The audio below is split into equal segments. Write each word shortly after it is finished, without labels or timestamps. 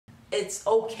it's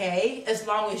okay as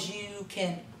long as you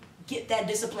can get that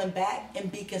discipline back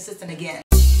and be consistent again.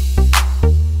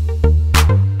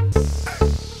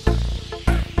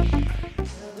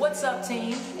 What's up,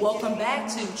 team? Welcome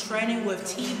back to Training with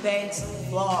T Banks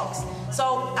Vlogs. So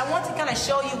I want to kind of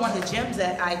show you one of the gyms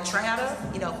that I train out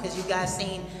of, because you guys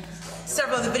seen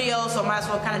several of the videos, so I might as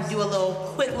well kind of do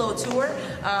a quick little tour.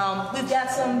 We've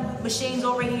got some machines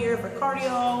over here for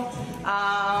cardio,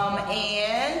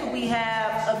 and we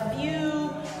have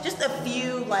just a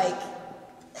few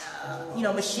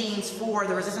machines for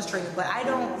the resistance training, but I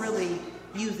don't really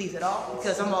use these at all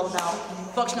because I'm all about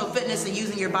functional fitness and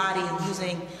using your body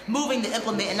and moving the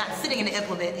implement and not sitting in the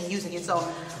implement and using it. So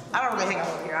I don't really hang out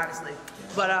over here, honestly,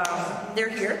 but they're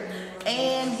here.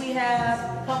 And we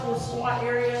have a couple of squat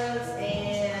areas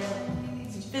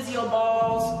and some physio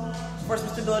balls for some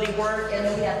stability work, and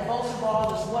then we have bolster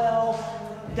balls as well,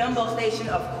 dumbbell station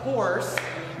of course,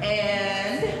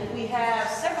 and we have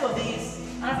several of these.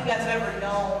 I don't know if you guys have ever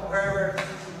known or ever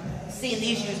seen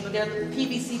these used, but they're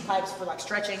PVC pipes for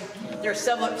stretching. There are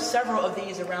several of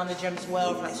these around the gym as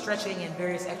well for stretching and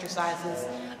various exercises.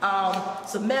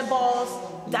 Some med balls,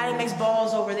 Dynamics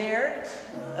balls over there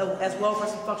as well for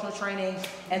some functional training.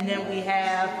 And then we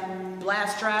have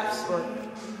blast straps or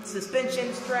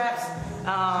suspension straps,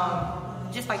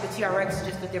 just like the TRX,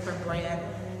 just a different brand.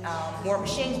 More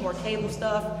machines, more cable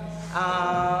stuff.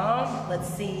 Let's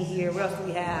see here, what else do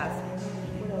we have?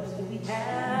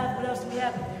 What else do we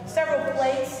have? Several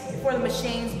plates for the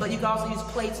machines, but you can also use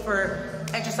plates for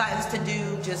exercises to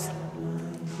do just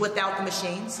without the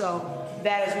machine, so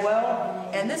that as well.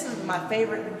 And this is my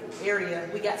favorite area.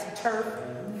 We got some turf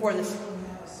for this,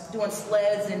 doing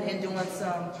sleds and doing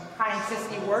some high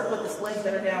intensity work with the sleds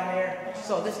that are down there.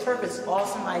 So this turf is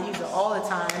awesome. I use it all the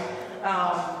time.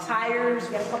 Tires,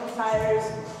 we got a couple tires,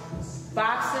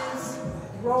 boxes,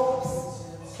 ropes,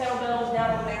 kettlebells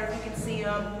down over there if you can see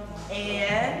them.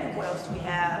 And what else do we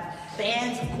have?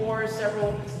 Bands, of course,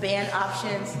 several band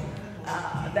options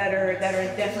that are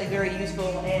definitely very useful.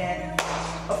 And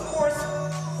of course,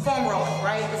 foam rolling,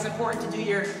 right? It's important to do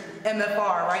your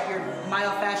MFR, right? Your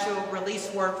myofascial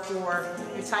release work for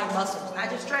your tight muscles. Not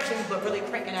just stretching, but really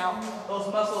cranking out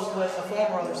those muscles with a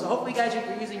foam roller. So hopefully you guys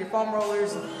are using your foam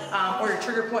rollers or your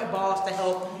trigger point balls to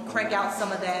help crank out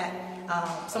some of that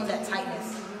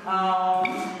tightness. Trying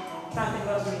to think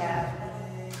what else we have.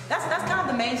 That's kind of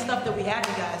the main stuff that we have,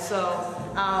 you guys. So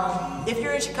if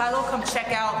you're in Chicago, come check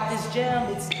out this gym.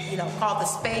 It's called The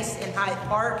Space in Hyde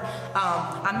Park.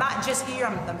 I'm not just here.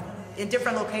 I'm in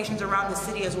different locations around the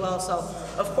city as well. So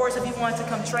of course, if you want to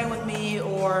come train with me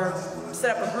or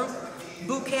set up a group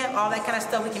boot camp, all that kind of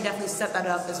stuff, we can definitely set that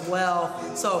up as well.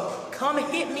 So come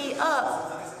hit me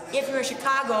up if you're in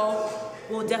Chicago.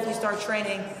 We'll definitely start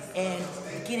training and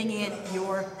getting in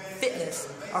your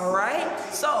fitness. All right,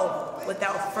 so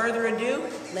without further ado,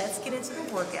 let's get into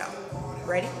the workout.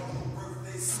 Ready,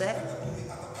 set,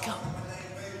 go.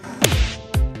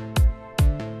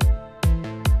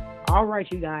 All right,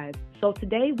 you guys. So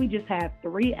today we just have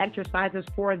 3 exercises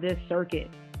for this circuit.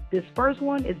 This first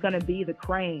one is going to be the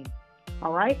crane.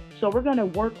 All right, so we're going to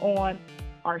work on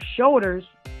our shoulders,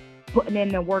 putting in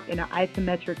the work in an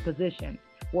isometric position.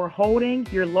 We're holding,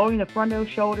 you're lowering the front of your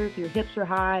shoulders, your hips are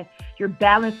high, you're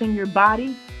balancing your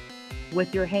body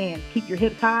with your hands. Keep your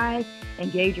hips high,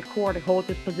 engage your core to hold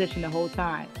this position the whole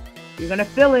time. You're gonna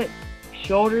feel it,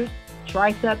 shoulders,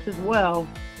 triceps as well.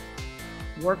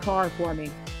 Work hard for me.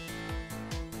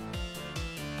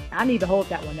 I need to hold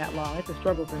that one that long, it's a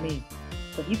struggle for me.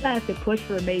 So if you guys could push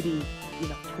for maybe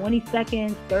 20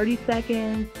 seconds, 30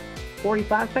 seconds,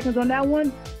 45 seconds on that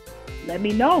one, let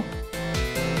me know.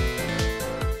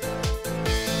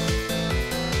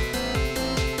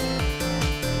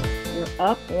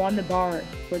 Up on the bar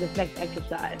for this next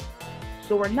exercise.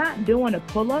 So we're not doing a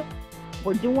pull-up,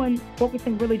 we're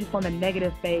focusing really just on the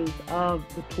negative phase of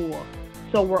the pull.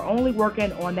 So we're only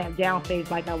working on that down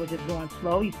phase like I was just going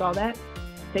slow. You saw that?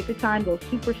 Take the time, go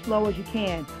super slow as you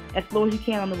can, as slow as you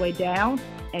can on the way down,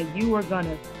 and you are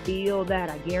gonna feel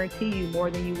that. I guarantee you more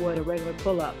than you would a regular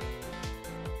pull-up.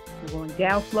 I'm going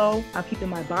down slow, I'm keeping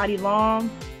my body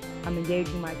long, I'm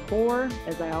engaging my core.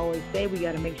 As I always say, we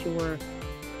gotta make sure we're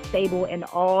stable in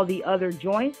all the other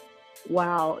joints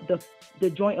while the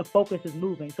joint of focus is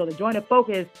moving. So the joint of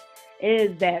focus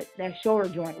is that shoulder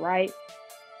joint, right?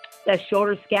 That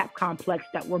shoulder scap complex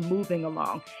that we're moving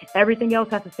along. Everything else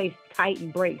has to stay tight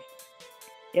and braced.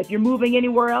 If you're moving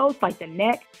anywhere else, like the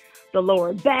neck, the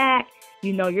lower back,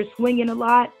 you're swinging a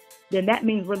lot, then that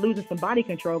means we're losing some body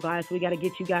control, guys. So we got to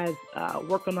get you guys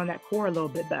working on that core a little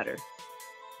bit better.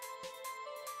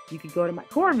 you could go to my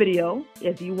core video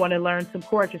if you want to learn some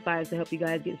core exercise to help you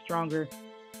guys get stronger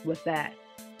with that.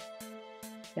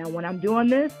 Now, when I'm doing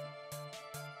this,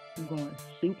 I'm going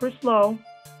super slow,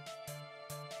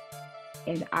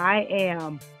 and I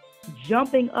am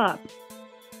jumping up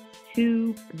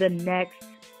to the next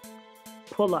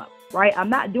pull-up, right? I'm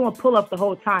not doing pull-ups the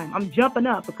whole time. I'm jumping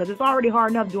up because it's already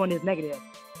hard enough doing this negative.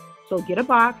 So get a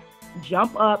box,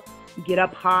 jump up, get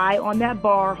up high on that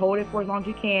bar, hold it for as long as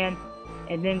you can,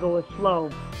 and then go as slow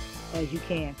as you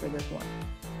can for this one.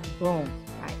 Boom.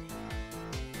 Nice.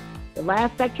 The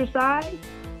last exercise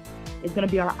is going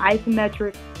to be our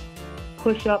isometric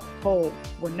push-up hold.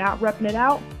 We're not repping it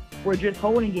out. We're just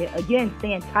holding it. Again,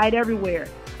 staying tight everywhere.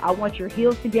 I want your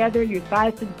heels together, your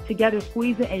thighs together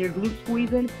squeezing, and your glutes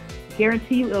squeezing.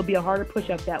 Guarantee you it'll be a harder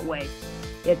push-up that way.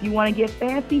 If you want to get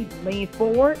fancy, lean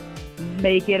forward,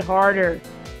 make it harder.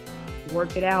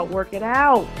 Work it out, work it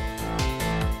out.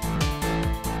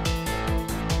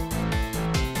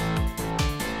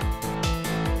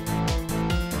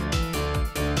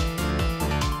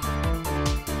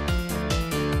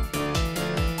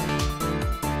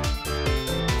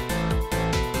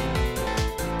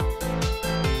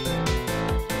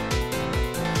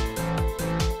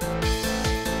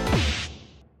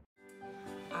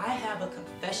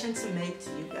 To make to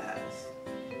you guys.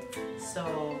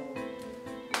 So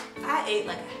I ate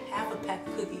like half a pack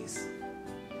of cookies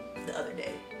the other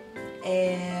day,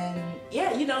 and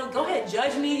yeah, you know, go ahead,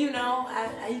 judge me. You know,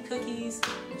 I eat cookies.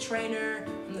 I'm a trainer.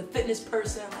 I'm the fitness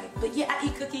person. Like, but yeah, I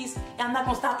eat cookies, and I'm not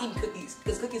gonna stop eating cookies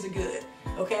because cookies are good.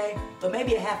 Okay, but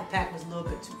maybe a half a pack was a little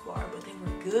bit too far, but they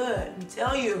were good. Let me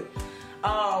tell you.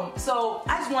 So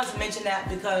I just wanted to mention that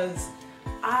because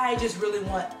I just really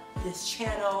want this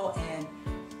channel and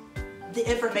the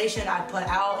information I put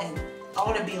out, and I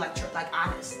want to be like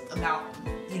honest about,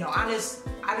 you know, honest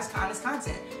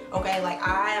content. Okay, like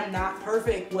I am not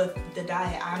perfect with the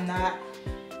diet. I'm not.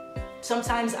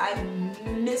 Sometimes I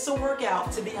miss a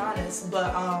workout, to be honest.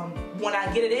 But when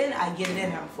I get it in, I get it in.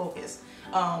 And I'm focused.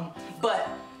 But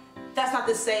that's not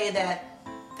to say that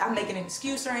I'm making an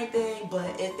excuse or anything.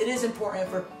 But it is important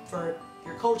for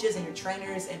your coaches and your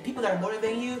trainers and people that are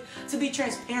motivating you to be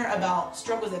transparent about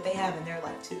struggles that they have in their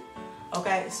life too.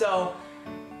 Okay, so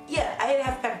yeah, I ate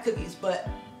half a pack of cookies, but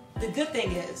the good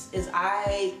thing is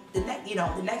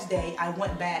the next day I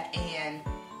went back and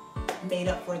made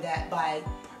up for that by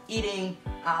eating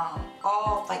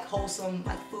all like wholesome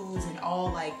like foods and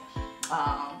all like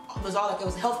it was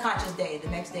a health conscious day the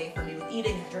next day for me with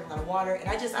eating. I drank a lot of water, and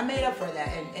I made up for that,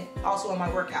 and also in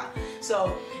my workout.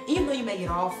 So even though you may get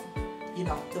off, you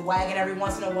know, the wagon every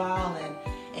once in a while,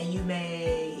 and you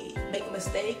may make a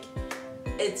mistake,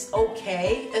 it's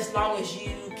okay as long as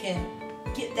you can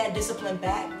get that discipline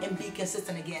back and be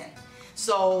consistent again.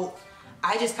 So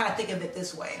I just kind of think of it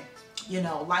this way. You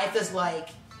know, life is like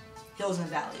hills and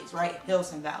valleys, right?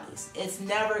 Hills and valleys. It's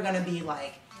never going to be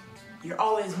like you're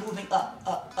always moving up,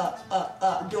 up, up, up,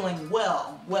 up, doing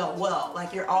well.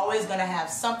 Like you're always going to have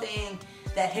something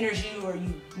that hinders you, or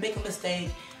you make a mistake,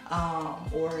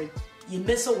 or you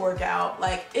miss a workout.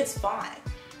 Like, it's fine.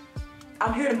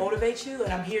 I'm here to motivate you,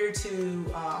 and I'm here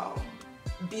to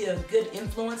be a good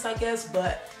influence, I guess.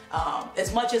 But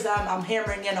as much as I'm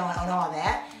hammering in on all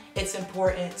that, it's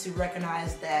important to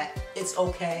recognize that it's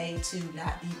okay to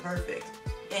not be perfect.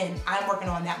 And I'm working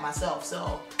on that myself,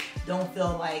 so don't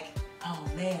feel like, oh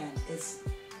man, I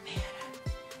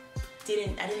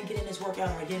didn't get in this workout,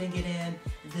 or I didn't get in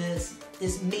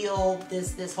this meal,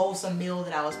 this wholesome meal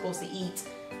that I was supposed to eat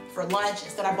for lunch.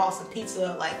 Instead I bought some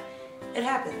pizza. Like, it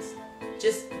happens.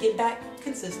 Just get back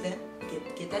consistent,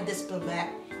 get that discipline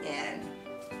back, and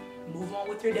move on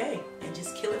with your day, and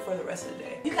just kill it for the rest of the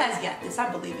day. You guys got this. I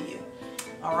believe in you.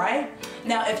 All right?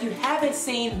 Now, if you haven't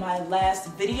seen my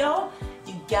last video,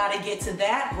 you gotta get to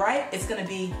that, right? It's gonna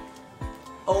be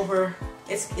over.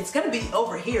 It's gonna be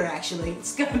over here, actually.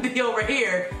 It's gonna be over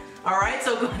here. All right?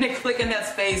 So go ahead and click on that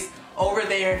space over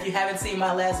there if you haven't seen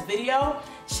my last video.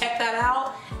 Check that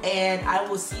out, and I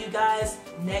will see you guys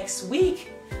next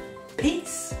week.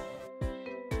 Peace.